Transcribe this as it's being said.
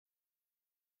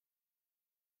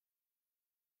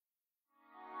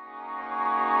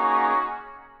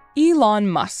Elon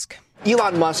Musk.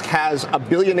 Elon Musk has a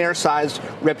billionaire-sized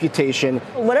reputation.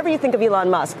 Whatever you think of Elon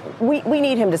Musk, we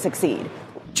need him to succeed.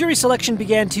 Jury selection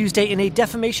began Tuesday in a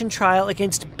defamation trial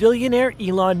against billionaire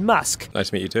Elon Musk. Nice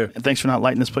to meet you, too. And thanks for not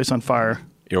lighting this place on fire.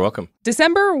 You're welcome.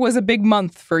 December was a big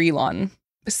month for Elon.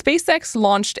 SpaceX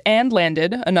launched and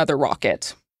landed another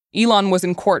rocket. Elon was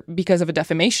in court because of a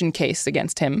defamation case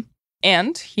against him.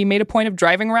 And he made a point of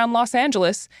driving around Los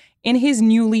Angeles in his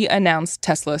newly announced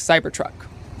Tesla Cybertruck,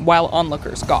 while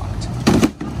onlookers gawked.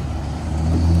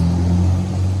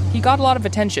 He got a lot of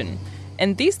attention,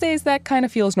 and these days that kind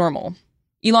of feels normal.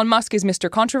 Elon Musk is Mr.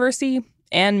 Controversy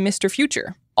and Mr.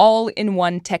 Future, all in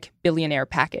one tech billionaire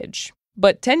package.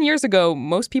 But 10 years ago,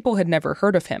 most people had never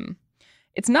heard of him.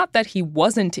 It's not that he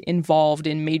wasn't involved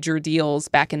in major deals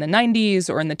back in the 90s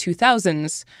or in the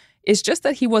 2000s. It's just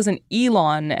that he wasn't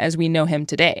Elon as we know him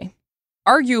today.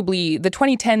 Arguably, the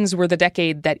 2010s were the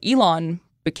decade that Elon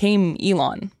became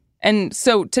Elon. And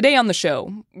so today on the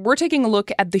show, we're taking a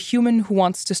look at the human who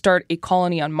wants to start a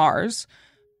colony on Mars,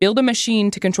 build a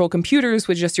machine to control computers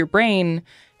with just your brain,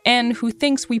 and who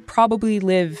thinks we probably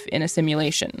live in a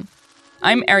simulation.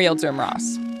 I'm Ariel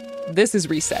Zermross. This is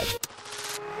Reset.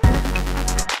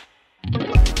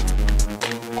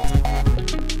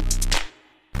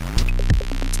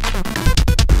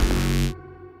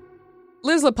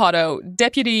 Liz Lopatto,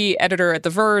 deputy editor at The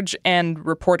Verge and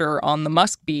reporter on the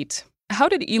Musk Beat. How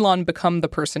did Elon become the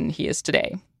person he is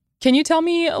today? Can you tell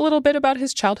me a little bit about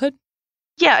his childhood?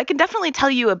 Yeah, I can definitely tell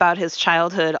you about his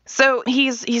childhood. So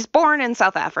he's born in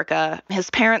South Africa. His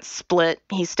parents split.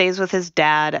 He stays with his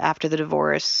dad after the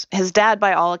divorce. His dad,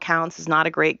 by all accounts, is not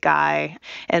a great guy.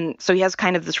 And so he has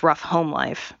kind of this rough home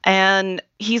life. And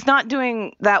he's not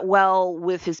doing that well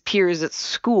with his peers at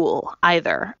school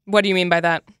either. What do you mean by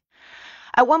that?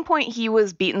 At one point, he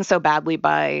was beaten so badly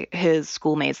by his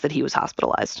schoolmates that he was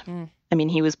hospitalized. I mean,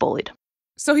 he was bullied.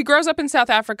 So he grows up in South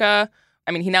Africa.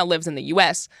 I mean, he now lives in the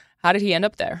U.S. How did he end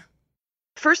up there?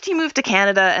 First, he moved to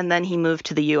Canada, and then he moved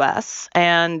to the U.S.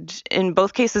 And in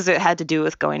both cases, it had to do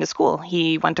with going to school.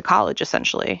 He went to college,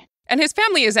 essentially. And his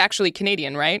family is actually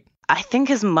Canadian, right? I think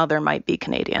his mother might be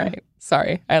Canadian. Right.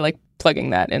 Sorry, I like plugging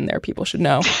that in there. People should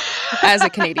know. As a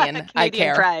Canadian, I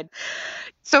care. Pride.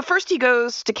 So first he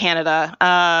goes to Canada,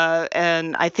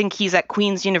 and I think he's at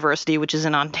Queen's University, which is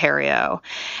in Ontario.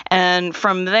 And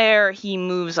from there, he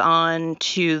moves on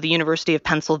to the University of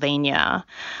Pennsylvania,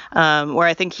 where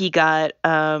I think he got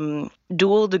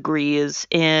dual degrees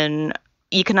in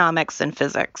economics and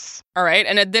physics. All right.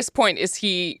 And at this point, is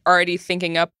he already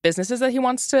thinking up businesses that he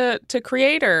wants to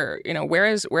create, or,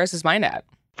 where's his mind at?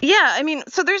 Yeah,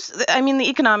 the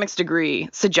economics degree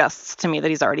suggests to me that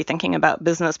he's already thinking about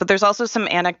business, but there's also some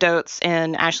anecdotes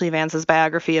in Ashley Vance's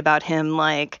biography about him,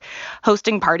 like,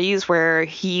 hosting parties where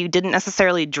he didn't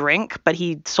necessarily drink, but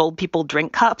he sold people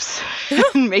drink cups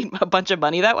and made a bunch of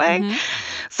money that way. Mm-hmm.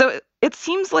 So it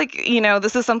seems like,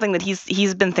 this is something that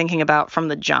he's been thinking about from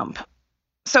the jump.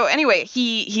 So anyway,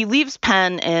 he leaves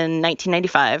Penn in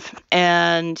 1995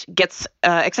 and gets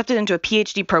accepted into a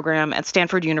PhD program at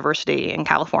Stanford University in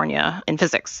California in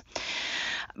physics.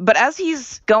 But as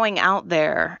he's going out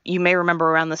there, you may remember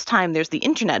around this time, there's the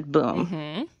internet boom.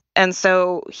 Mm-hmm. And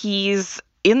so he's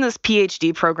in this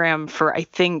PhD program for, I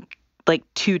think, like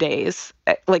 2 days,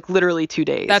 like literally 2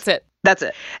 days. That's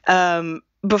it.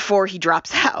 Before he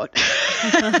drops out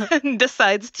and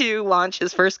decides to launch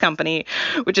his first company,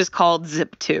 which is called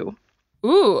Zip2.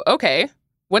 Ooh, okay.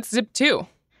 What's Zip2?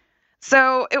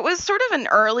 So it was sort of an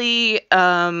early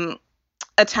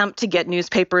attempt to get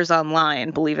newspapers online,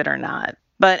 believe it or not.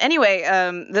 But anyway,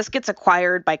 this gets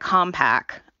acquired by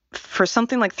Compaq for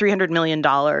something like $300 million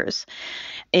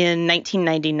in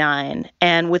 1999.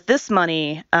 And with this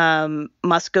money,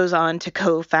 Musk goes on to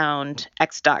co-found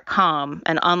X.com,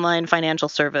 an online financial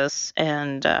service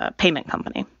and payment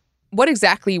company. What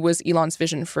exactly was Elon's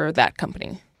vision for that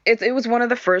company? It was one of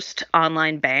the first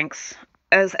online banks.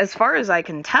 As far as I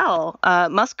can tell,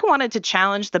 Musk wanted to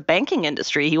challenge the banking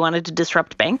industry. He wanted to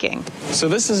disrupt banking. So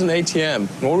this is an ATM.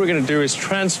 What we're going to do is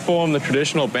transform the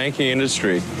traditional banking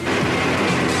industry.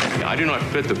 I do not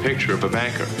fit the picture of a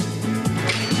banker.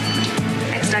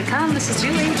 X.com, this is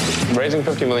Julie. Raising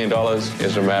 $50 million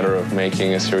is a matter of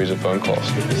making a series of phone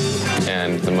calls,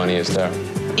 and the money is there.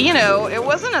 It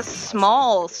wasn't a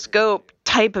small scope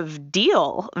type of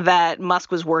deal that Musk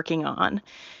was working on.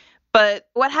 But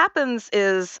what happens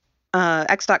is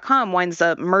X.com winds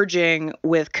up merging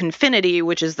with Confinity,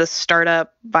 which is this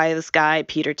startup by this guy,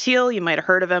 Peter Thiel. You might have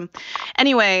heard of him.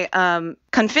 Anyway,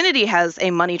 Confinity has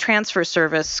a money transfer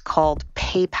service called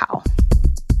PayPal.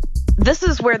 This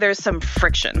is where there's some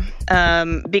friction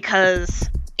because,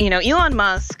 Elon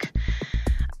Musk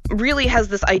really has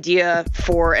this idea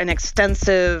for an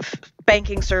extensive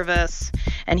banking service,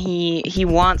 and he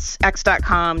wants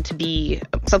X.com to be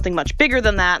something much bigger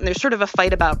than that. And there's sort of a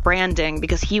fight about branding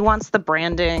because he wants the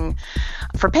branding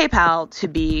for PayPal to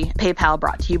be PayPal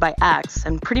brought to you by X.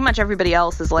 And pretty much everybody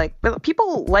else is like,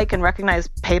 people like and recognize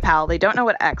PayPal. They don't know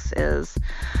what X is.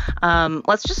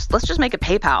 Let's just make it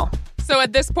PayPal. So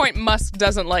at this point, Musk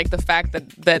doesn't like the fact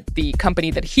that the company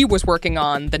that he was working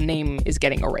on, the name is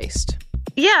getting erased.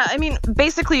 Yeah, I mean,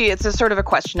 basically, it's a sort of a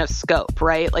question of scope,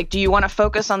 right? Like, do you want to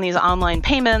focus on these online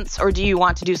payments, or do you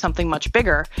want to do something much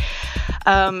bigger?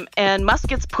 And Musk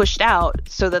gets pushed out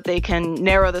so that they can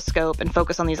narrow the scope and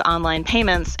focus on these online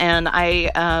payments. And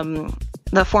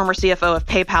the former CFO of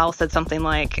PayPal said something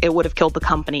like, it would have killed the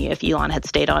company if Elon had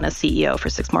stayed on as CEO for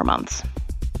 6 more months.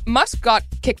 Musk got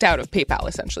kicked out of PayPal,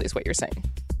 essentially, is what you're saying.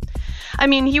 I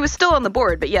mean, he was still on the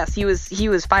board, but yes, he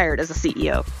was fired as a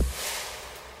CEO.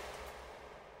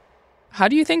 How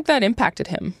do you think that impacted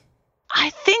him?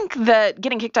 I think that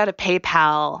getting kicked out of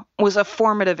PayPal was a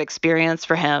formative experience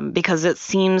for him because it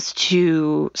seems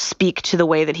to speak to the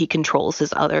way that he controls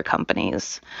his other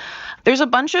companies. There's a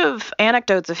bunch of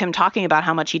anecdotes of him talking about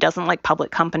how much he doesn't like public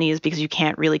companies because you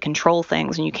can't really control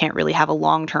things and you can't really have a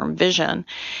long-term vision.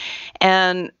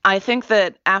 And I think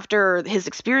that after his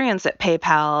experience at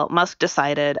PayPal, Musk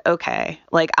decided, okay,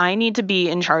 like I need to be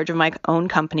in charge of my own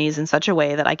companies in such a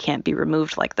way that I can't be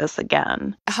removed like this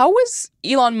again. How was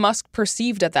Elon Musk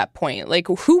perceived at that point? Like,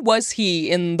 who was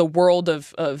he in the world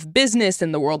of business,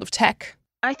 in the world of tech?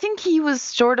 I think he was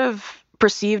sort of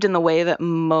perceived in the way that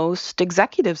most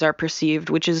executives are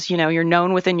perceived, which is, you're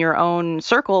known within your own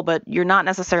circle, but you're not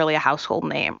necessarily a household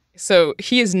name. So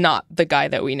he is not the guy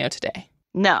that we know today.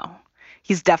 No,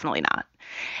 he's definitely not.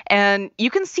 And you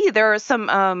can see there are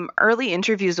some early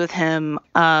interviews with him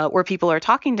where people are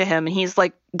talking to him, and he's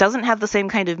like, doesn't have the same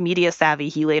kind of media savvy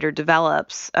he later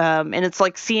develops. And it's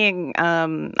like seeing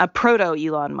a proto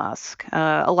Elon Musk.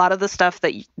 A lot of the stuff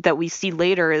that we see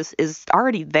later is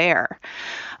already there,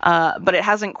 but it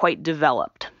hasn't quite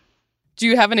developed. Do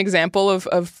you have an example of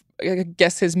I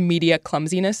guess, his media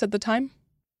clumsiness at the time?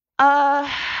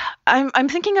 I'm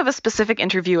thinking of a specific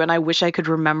interview, and I wish I could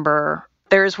remember.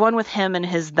 There's one with him and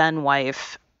his then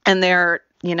wife, and they're,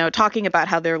 talking about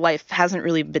how their life hasn't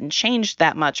really been changed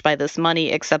that much by this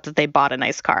money, except that they bought a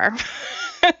nice car.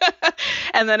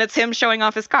 And then it's him showing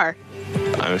off his car.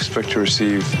 I expect to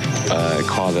receive a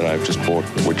car that I've just bought,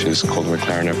 which is called the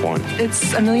McLaren F1.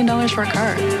 It's $1 million for a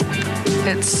car.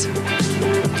 It's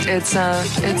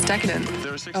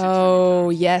decadent.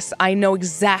 Oh, yes. I know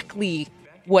exactly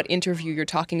what interview you're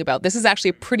talking about. This is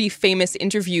actually a pretty famous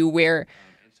interview where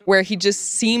he just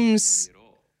seems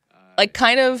like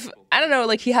kind of, I don't know,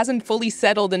 like he hasn't fully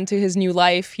settled into his new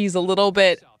life. He's a little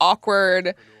bit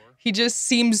awkward. He just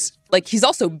seems like he's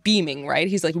also beaming, right?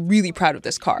 He's like really proud of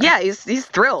this car. Yeah, he's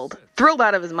thrilled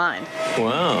out of his mind.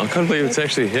 Wow, I can't believe it's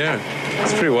actually here.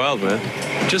 It's pretty wild, man.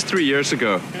 Just 3 years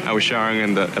ago, I was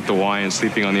showering at the Y and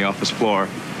sleeping on the office floor.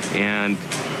 And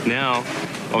now,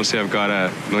 obviously, I've got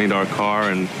a $1 million car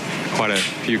and quite a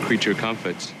few creature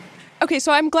comforts. Okay,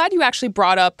 so I'm glad you actually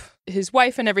brought up his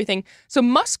wife and everything. So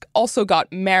Musk also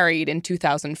got married in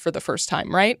 2000 for the first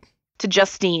time, right? To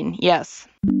Justine, yes.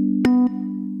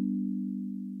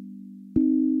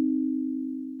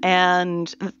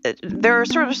 And there are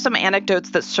sort of some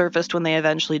anecdotes that surfaced when they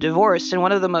eventually divorced. And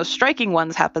one of the most striking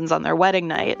ones happens on their wedding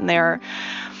night. And they're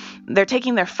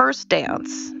taking their first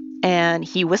dance. And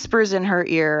he whispers in her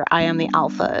ear, I am the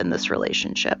alpha in this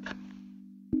relationship.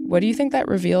 What do you think that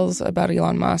reveals about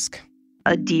Elon Musk?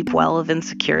 A deep well of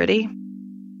insecurity.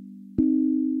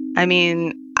 I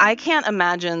mean, I can't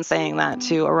imagine saying that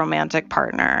to a romantic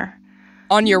partner.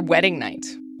 On your wedding night,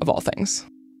 of all things.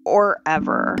 Or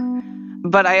ever.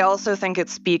 But I also think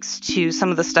it speaks to some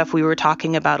of the stuff we were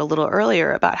talking about a little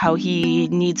earlier about how he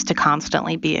needs to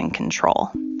constantly be in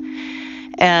control.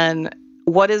 And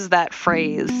what is that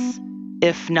phrase,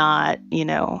 if not,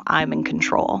 I'm in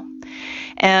control?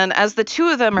 And as the two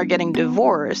of them are getting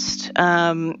divorced,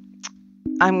 I'm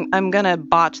going to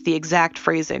botch the exact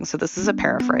phrasing, so this is a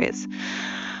paraphrase.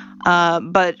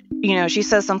 But, she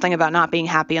says something about not being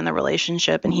happy in the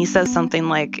relationship, and he says something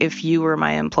like, if you were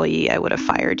my employee, I would have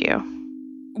fired you.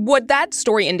 What that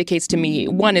story indicates to me,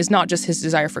 one, is not just his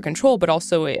desire for control, but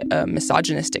also a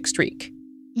misogynistic streak.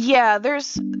 Yeah,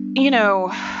 there's,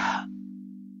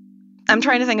 I'm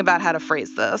trying to think about how to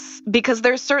phrase this, because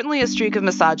there's certainly a streak of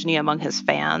misogyny among his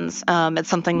fans. It's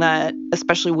something that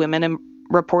especially women and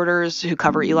reporters who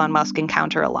cover Elon Musk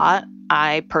encounter a lot.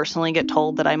 I personally get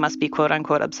told that I must be quote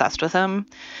unquote obsessed with him.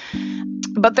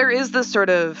 But there is this sort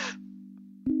of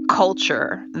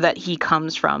culture that he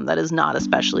comes from that is not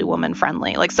especially women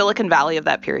friendly. Like Silicon Valley of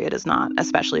that period is not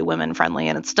especially women friendly,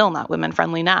 and it's still not women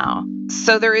friendly now.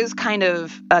 So there is kind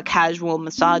of a casual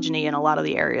misogyny in a lot of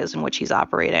the areas in which he's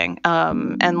operating.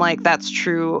 And like that's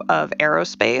true of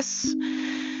aerospace.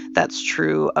 That's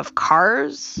true of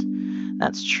cars.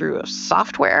 That's true of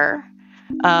software.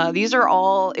 These are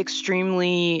all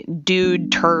extremely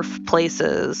dude turf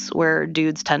places where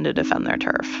dudes tend to defend their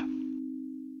turf.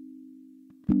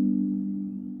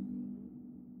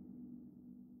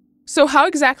 So how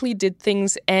exactly did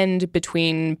things end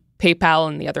between PayPal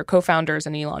and the other co-founders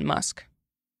and Elon Musk?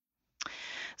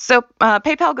 So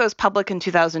PayPal goes public in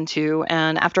 2002,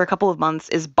 and after a couple of months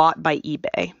is bought by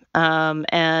eBay.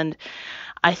 And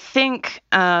I think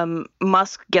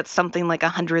Musk gets something like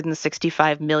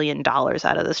 $165 million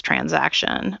out of this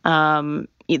transaction.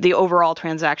 The overall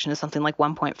transaction is something like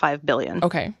 $1.5 billion.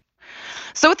 Okay.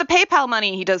 So with the PayPal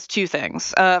money, he does two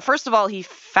things. First of all, he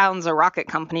founds a rocket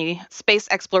company, Space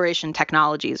Exploration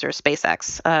Technologies, or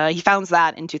SpaceX. He founds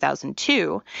that in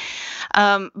 2002.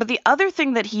 But the other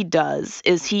thing that he does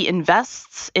is he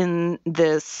invests in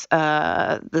this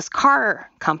car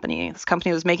company. This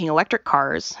company was making electric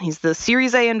cars. He's the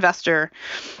Series A investor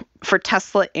for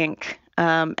Tesla Inc.,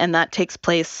 and that takes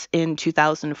place in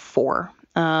 2004.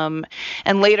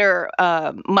 And later,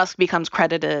 Musk becomes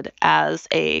credited as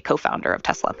a co-founder of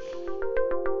Tesla.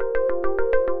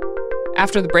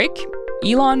 After the break,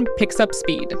 Elon picks up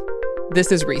speed.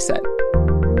 This is Reset.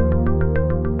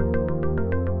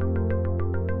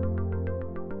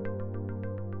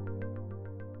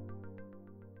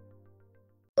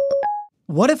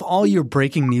 What if all your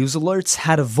breaking news alerts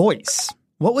had a voice?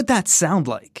 What would that sound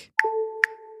like?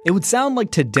 It would sound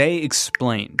like Today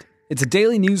Explained. It's a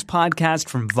daily news podcast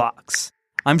from Vox.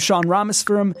 I'm Sean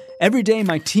Rameswaram. Every day,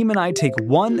 my team and I take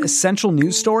one essential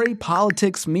news story,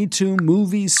 politics, Me Too,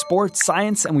 movies, sports,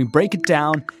 science, and we break it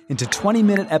down into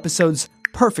 20-minute episodes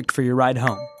perfect for your ride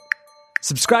home.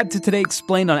 Subscribe to Today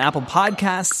Explained on Apple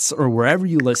Podcasts or wherever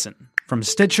you listen, from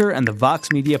Stitcher and the Vox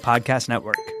Media Podcast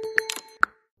Network.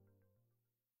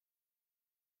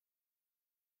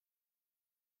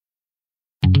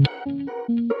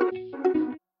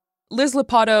 Liz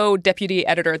Lopatto, deputy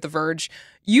editor at The Verge,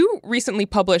 you recently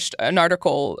published an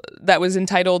article that was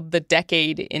entitled The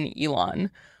Decade in Elon.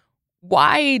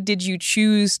 Why did you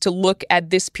choose to look at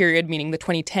this period, meaning the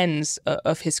 2010s,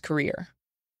 of his career?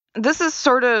 This is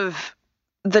sort of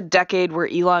the decade where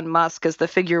Elon Musk, as the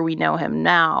figure we know him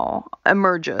now,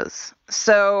 emerges.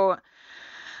 So,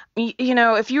 you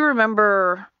know, if you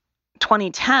remember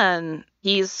 2010,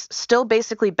 he's still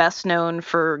basically best known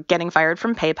for getting fired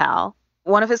from PayPal.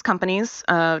 One of his companies,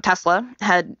 Tesla,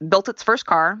 had built its first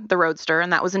car, the Roadster,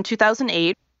 and that was in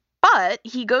 2008. But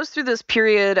he goes through this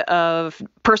period of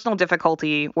personal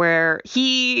difficulty where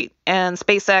he and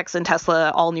SpaceX and Tesla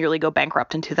all nearly go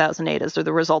bankrupt in 2008 as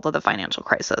the result of the financial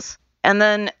crisis. And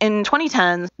then in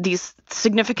 2010, these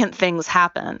significant things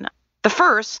happen. The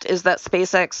first is that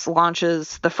SpaceX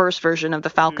launches the first version of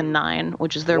the Falcon 9,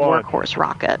 which is their workhorse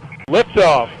rocket.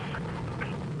 Liftoff.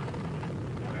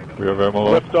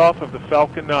 Liftoff of the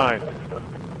Falcon 9.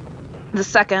 The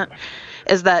second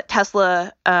is that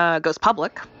Tesla goes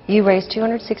public. You raised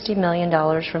 $260 million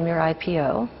from your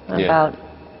IPO, about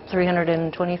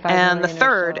 $325 million. And the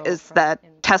third is that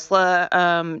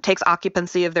Tesla takes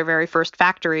occupancy of their very first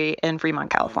factory in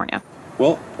Fremont, California.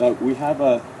 Well, we have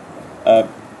a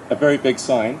very big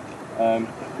sign. And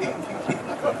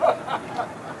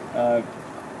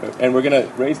we're going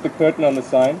to raise the curtain on the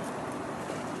sign.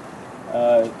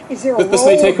 Is there a this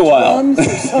may take a while. Or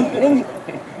something?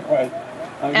 Right.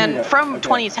 And from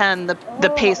 2010,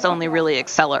 the pace only really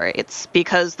accelerates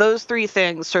because those three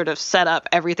things sort of set up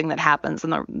everything that happens in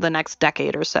the next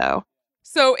decade or so.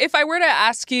 So if I were to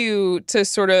ask you to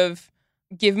sort of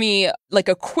give me like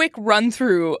a quick run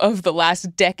through of the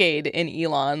last decade in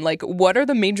Elon, like what are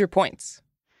the major points?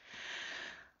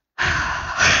 I'm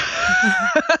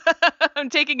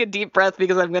taking a deep breath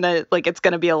because it's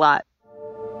gonna be a lot.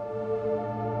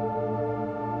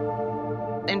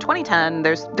 In 2010,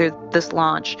 there's this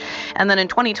launch. And then in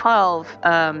 2012,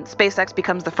 SpaceX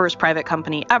becomes the first private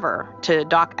company ever to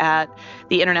dock at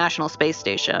the International Space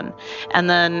Station.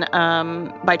 And then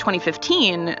by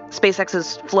 2015, SpaceX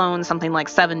has flown something like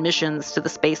 7 missions to the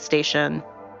space station.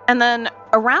 And then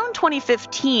around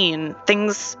 2015,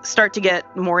 things start to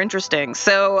get more interesting.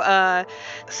 So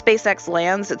SpaceX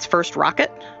lands its first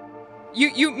rocket.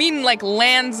 You mean like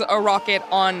lands a rocket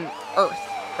on Earth,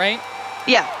 right?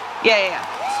 Yeah.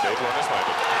 Stage 1 is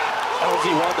landed.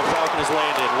 LZ-1, the Falcon is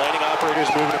landed. Landing operators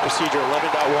moving to procedure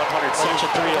 11.100, section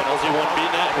 3 on LZ-1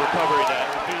 BNet, recovery net.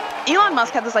 Repeat. Elon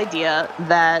Musk had this idea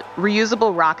that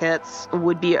reusable rockets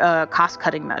would be a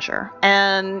cost-cutting measure.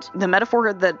 And the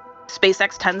metaphor that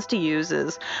SpaceX tends to use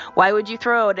is, why would you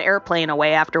throw an airplane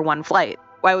away after one flight?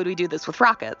 Why would we do this with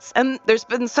rockets? And there's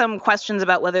been some questions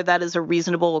about whether that is a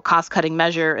reasonable cost-cutting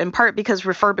measure, in part because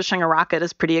refurbishing a rocket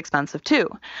is pretty expensive too.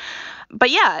 But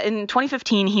yeah, in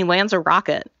 2015, he lands a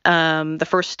rocket, the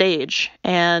first stage,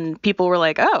 and people were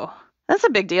like, oh, that's a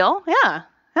big deal. Yeah.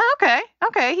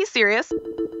 Okay, he's serious.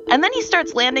 And then he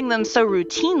starts landing them so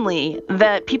routinely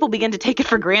that people begin to take it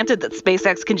for granted that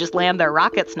SpaceX can just land their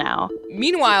rockets now.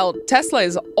 Meanwhile, Tesla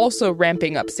is also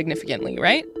ramping up significantly,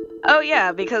 right? Oh,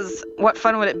 yeah, because what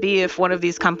fun would it be if one of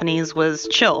these companies was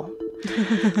chill?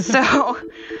 So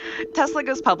Tesla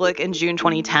goes public in June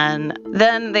 2010.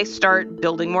 Then they start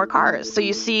building more cars. So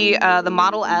you see the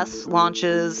Model S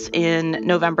launches in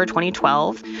November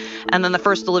 2012. And then the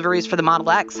first deliveries for the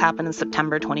Model X happen in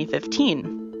September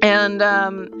 2015. And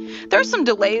there are some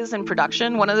delays in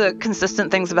production. One of the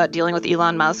consistent things about dealing with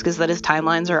Elon Musk is that his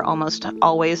timelines are almost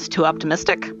always too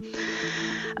optimistic.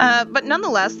 But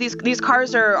nonetheless, these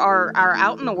cars are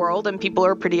out in the world and people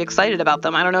are pretty excited about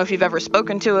them. I don't know if you've ever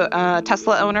spoken to a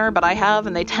Tesla owner, but I have,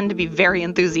 and they tend to be very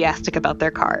enthusiastic about their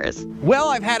cars. Well,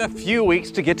 I've had a few weeks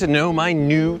to get to know my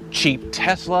new cheap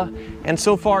Tesla, and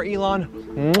so far, Elon,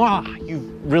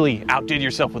 you've really outdid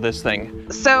yourself with this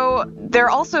thing. So they're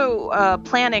also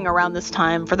planning around this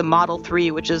time for the Model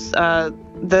 3, which is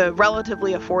the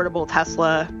relatively affordable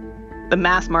Tesla, the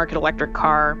mass market electric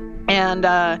car. And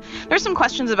there's some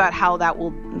questions about how that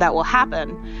will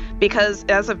happen, because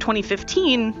as of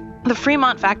 2015, the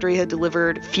Fremont factory had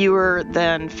delivered fewer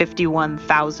than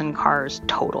 51,000 cars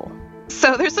total.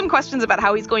 So there's some questions about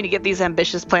how he's going to get these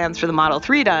ambitious plans for the Model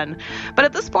 3 done. But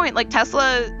at this point, like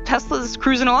Tesla's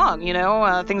cruising along,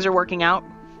 things are working out.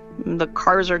 The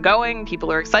cars are going,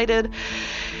 people are excited.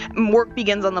 Work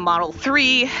begins on the Model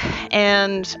 3,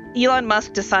 and Elon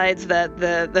Musk decides that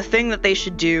the thing that they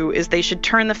should do is they should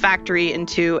turn the factory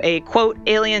into a, quote,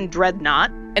 alien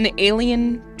dreadnought. An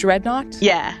alien dreadnought?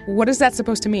 Yeah. What is that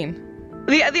supposed to mean?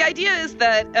 The idea is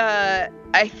that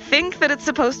I think that it's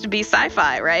supposed to be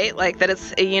sci-fi, right? Like that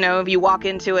it's, if you walk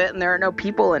into it and there are no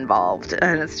people involved,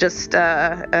 and it's just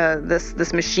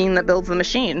this machine that builds the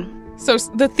machine. So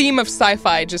the theme of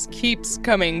sci-fi just keeps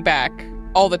coming back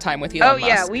all the time with Elon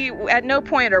Musk. Oh, yeah. At no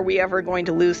point are we ever going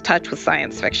to lose touch with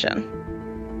science fiction.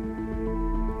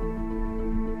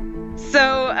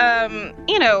 So,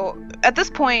 at this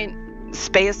point,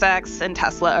 SpaceX and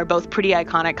Tesla are both pretty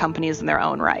iconic companies in their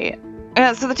own right.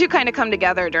 So the two kind of come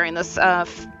together during this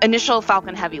initial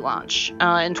Falcon Heavy launch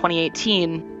in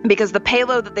 2018, because the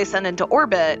payload that they send into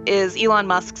orbit is Elon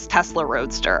Musk's Tesla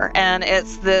Roadster. And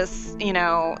it's this,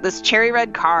 this cherry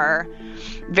red car,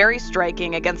 very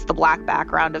striking against the black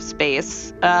background of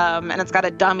space. And it's got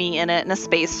a dummy in it in a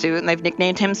spacesuit, and they've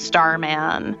nicknamed him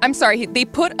Starman. I'm sorry, they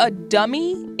put a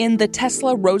dummy in the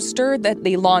Tesla Roadster that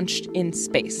they launched in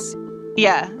space.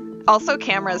 Yeah. Also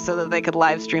cameras so that they could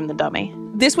live stream the dummy.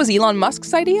 This was Elon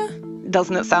Musk's idea?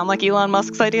 Doesn't it sound like Elon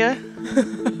Musk's idea?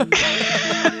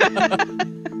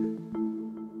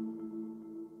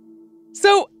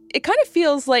 So it kind of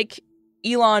feels like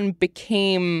Elon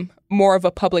became more of a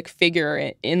public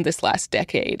figure in this last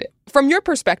decade. From your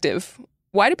perspective,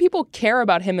 why do people care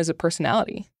about him as a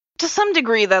personality? To some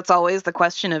degree, that's always the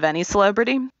question of any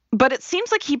celebrity. But it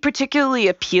seems like he particularly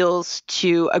appeals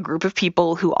to a group of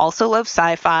people who also love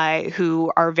sci-fi,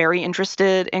 who are very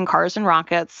interested in cars and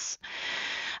rockets.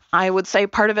 I would say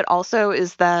part of it also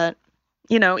is that,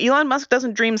 Elon Musk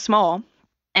doesn't dream small.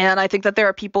 And I think that there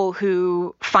are people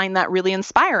who find that really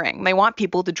inspiring. They want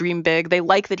people to dream big. They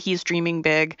like that he's dreaming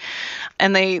big.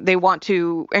 And they want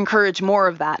to encourage more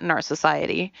of that in our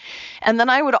society. And then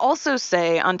I would also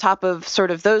say, on top of sort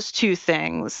of those two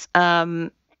things,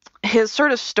 his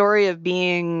sort of story of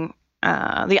being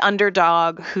the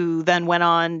underdog who then went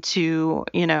on to,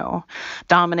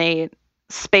 dominate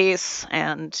space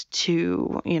and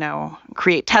to,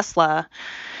 create Tesla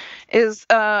is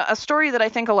a story that I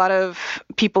think a lot of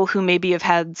people who maybe have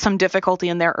had some difficulty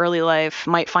in their early life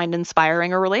might find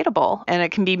inspiring or relatable. And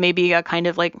it can be maybe a kind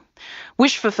of like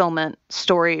wish fulfillment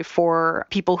story for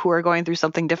people who are going through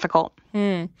something difficult.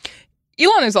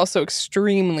 Elon is also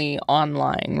extremely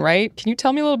online, right? Can you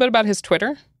tell me a little bit about his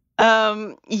Twitter?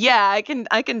 Yeah, I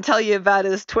can tell you about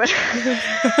his Twitter.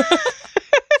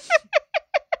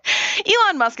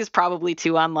 Elon Musk is probably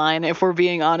too online, if we're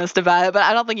being honest about it, but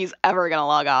I don't think he's ever going to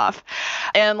log off.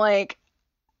 And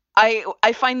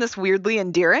I find this weirdly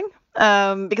endearing.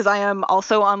 Because I am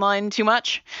also online too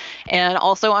much and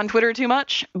also on Twitter too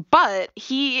much. But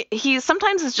he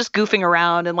sometimes is just goofing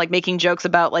around and making jokes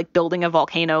about building a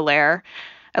volcano lair.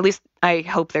 At least I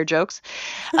hope they're jokes.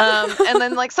 And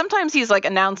then like sometimes he's like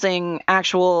announcing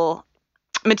actual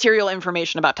material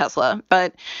information about Tesla,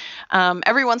 but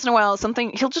every once in a while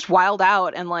he'll just wild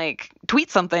out and like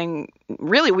tweet something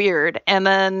really weird, and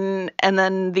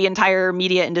then the entire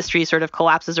media industry sort of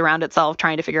collapses around itself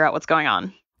trying to figure out what's going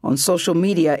on. On social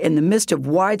media, in the midst of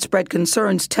widespread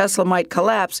concerns Tesla might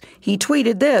collapse, he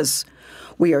tweeted this: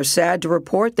 "We are sad to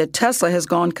report that Tesla has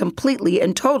gone completely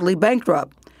and totally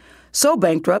bankrupt. So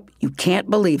bankrupt, you can't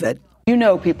believe it." You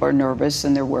know people are nervous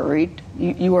and they're worried.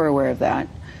 You are aware of that.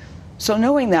 So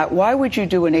knowing that, why would you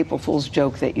do an April Fool's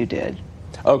joke that you did?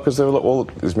 Oh, because there were all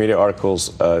these media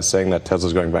articles saying that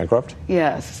Tesla's going bankrupt.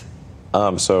 Yes.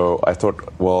 So I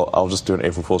thought, well, I'll just do an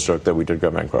April Fool's joke that we did go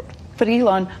bankrupt. But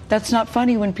Elon, that's not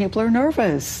funny when people are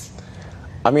nervous.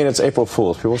 I mean, it's April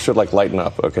Fool's. People should, like, lighten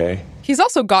up, okay? He's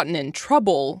also gotten in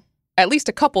trouble at least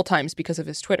a couple times because of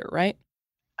his Twitter, right?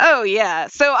 Oh, yeah.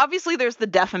 So obviously there's the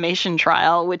defamation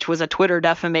trial, which was a Twitter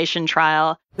defamation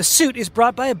trial. The suit is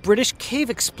brought by a British cave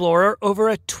explorer over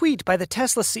a tweet by the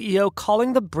Tesla CEO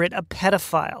calling the Brit a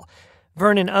pedophile.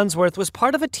 Vernon Unsworth was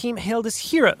part of a team hailed as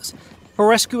heroes for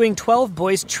rescuing 12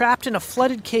 boys trapped in a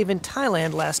flooded cave in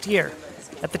Thailand last year.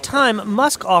 At the time,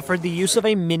 Musk offered the use of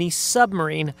a mini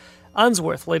submarine.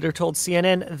 Unsworth later told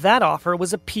CNN that offer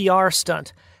was a PR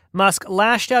stunt. Musk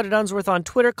lashed out at Unsworth on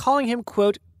Twitter, calling him,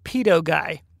 quote, pedo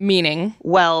guy. Meaning?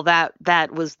 Well, that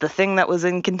was the thing that was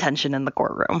in contention in the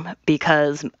courtroom,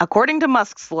 because according to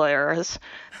Musk's lawyers,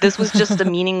 this was just a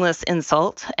meaningless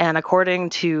insult, and according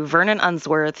to Vernon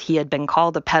Unsworth, he had been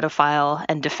called a pedophile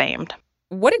and defamed.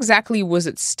 What exactly was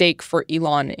at stake for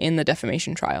Elon in the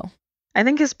defamation trial? I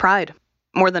think his pride,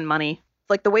 more than money.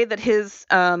 Like the way that his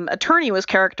attorney was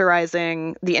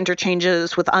characterizing the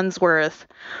interchanges with Unsworth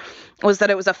was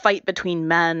that it was a fight between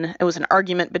men. It was an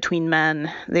argument between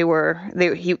men.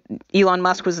 Elon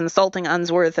Musk was insulting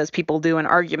Unsworth as people do in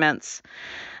arguments.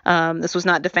 This was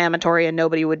not defamatory, and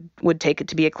nobody would take it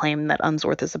to be a claim that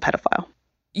Unsworth is a pedophile.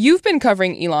 You've been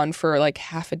covering Elon for like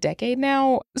half a decade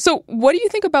now. So what do you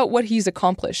think about what he's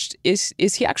accomplished? Is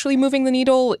he actually moving the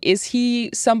needle? Is he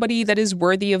somebody that is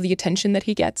worthy of the attention that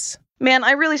he gets? Man,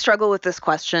 I really struggle with this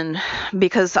question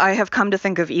because I have come to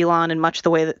think of Elon in much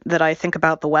the way that I think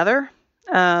about the weather.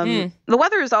 The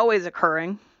weather is always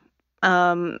occurring.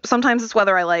 Sometimes it's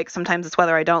weather I like, sometimes it's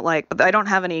weather I don't like, but I don't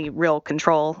have any real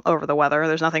control over the weather.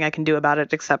 There's nothing I can do about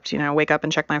it except, wake up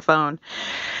and check my phone.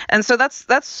 And so that's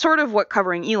sort of what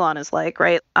covering Elon is like,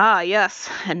 right? Ah, yes.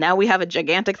 And now we have a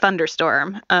gigantic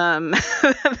thunderstorm.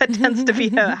 That tends to be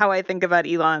how I think about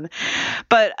Elon.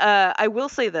 But I will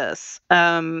say this.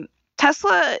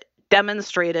 Tesla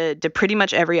demonstrated to pretty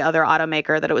much every other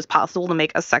automaker that it was possible to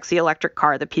make a sexy electric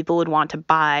car that people would want to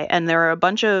buy. And there are a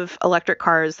bunch of electric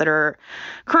cars that are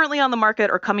currently on the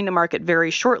market or coming to market very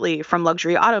shortly from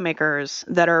luxury automakers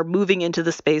that are moving into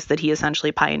the space that he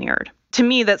essentially pioneered. To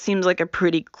me, that seems like a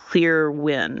pretty clear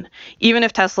win. Even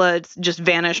if Tesla just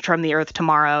vanished from the earth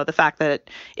tomorrow, the fact that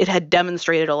it had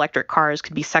demonstrated electric cars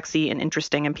could be sexy and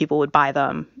interesting and people would buy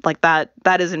them, like that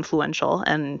is influential.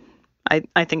 And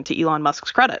I think to Elon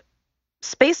Musk's credit.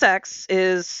 SpaceX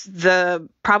is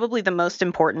probably the most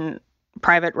important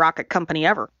private rocket company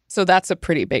ever. So that's a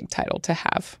pretty big title to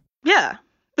have. Yeah.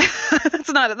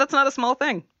 That's not a small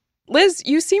thing. Liz,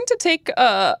 you seem to take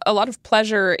a lot of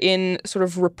pleasure in sort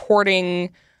of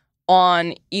reporting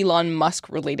on Elon Musk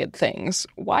related things.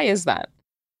 Why is that?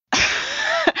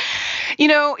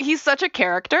 He's such a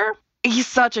character. He's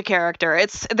such a character.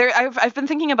 I've been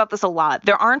thinking about this a lot.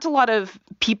 There aren't a lot of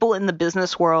people in the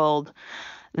business world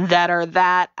that are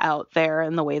that out there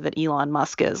in the way that Elon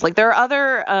Musk is. Like, there are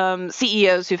other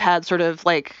CEOs who've had sort of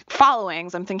like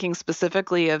followings. I'm thinking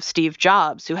specifically of Steve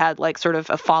Jobs, who had like sort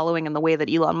of a following in the way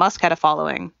that Elon Musk had a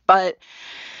following. But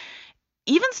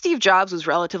even Steve Jobs was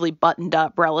relatively buttoned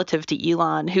up relative to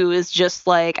Elon, who is just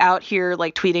like out here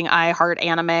like tweeting I heart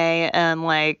anime and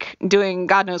like doing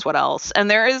God knows what else.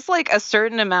 And there is like a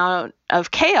certain amount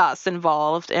of chaos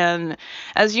involved. And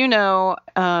as you know,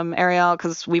 Ariel,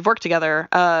 because we've worked together,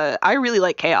 I really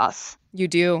like chaos. You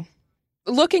do.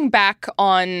 Looking back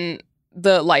on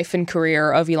the life and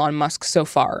career of Elon Musk so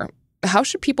far, how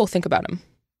should people think about him?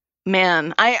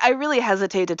 Man, I really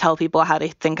hesitate to tell people how to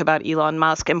think about Elon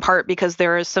Musk, in part because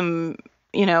there are some,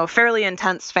 fairly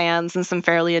intense fans and some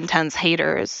fairly intense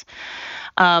haters.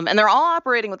 And they're all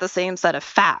operating with the same set of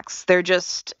facts. They're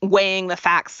just weighing the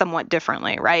facts somewhat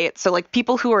differently, right? So like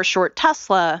people who are short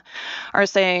Tesla are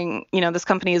saying, this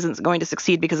company isn't going to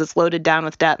succeed because it's loaded down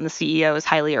with debt and the CEO is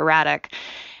highly erratic.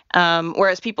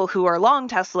 Whereas people who are long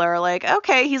Tesla are like,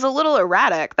 okay, he's a little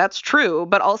erratic. That's true.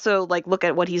 But also like, look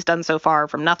at what he's done so far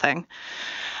from nothing.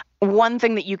 one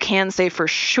thing that you can say for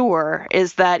sure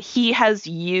is that he has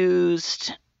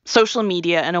used social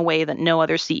media in a way that no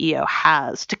other CEO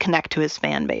has to connect to his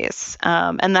fan base.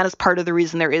 And that is part of the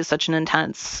reason there is such an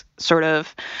intense sort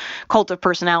of cult of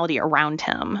personality around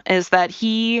him, is that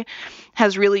he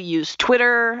has really used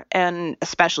Twitter and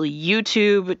especially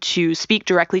YouTube to speak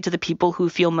directly to the people who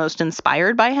feel most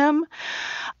inspired by him.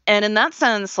 And in that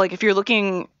sense, like if you're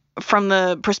looking from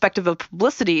the perspective of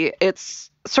publicity, it's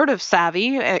sort of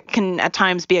savvy. It can at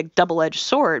times be a double-edged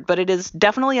sword, but it is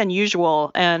definitely unusual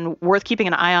and worth keeping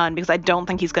an eye on because I don't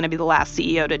think he's going to be the last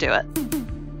CEO to do it.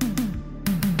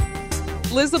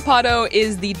 Liz Lopatto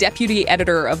is the deputy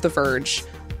editor of The Verge.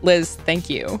 Liz, thank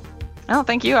you. Oh,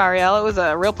 thank you, Ariel. It was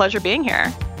a real pleasure being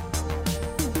here.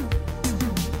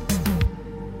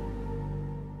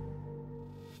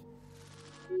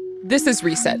 This is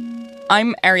Reset.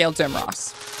 I'm Ariel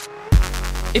Demross.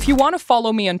 If you want to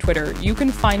follow me on Twitter, you can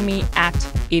find me at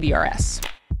ADRS.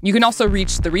 You can also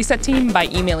reach the Reset team by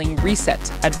emailing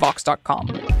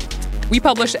reset@vox.com. We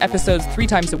publish episodes 3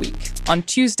 times a week, on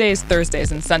Tuesdays,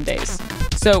 Thursdays, and Sundays.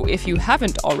 So if you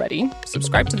haven't already,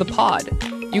 subscribe to the pod.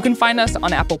 You can find us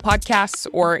on Apple Podcasts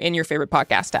or in your favorite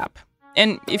podcast app.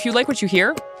 And if you like what you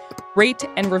hear, rate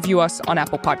and review us on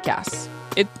Apple Podcasts.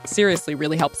 It seriously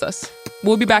really helps us.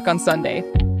 We'll be back on Sunday.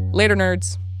 Later,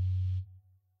 nerds.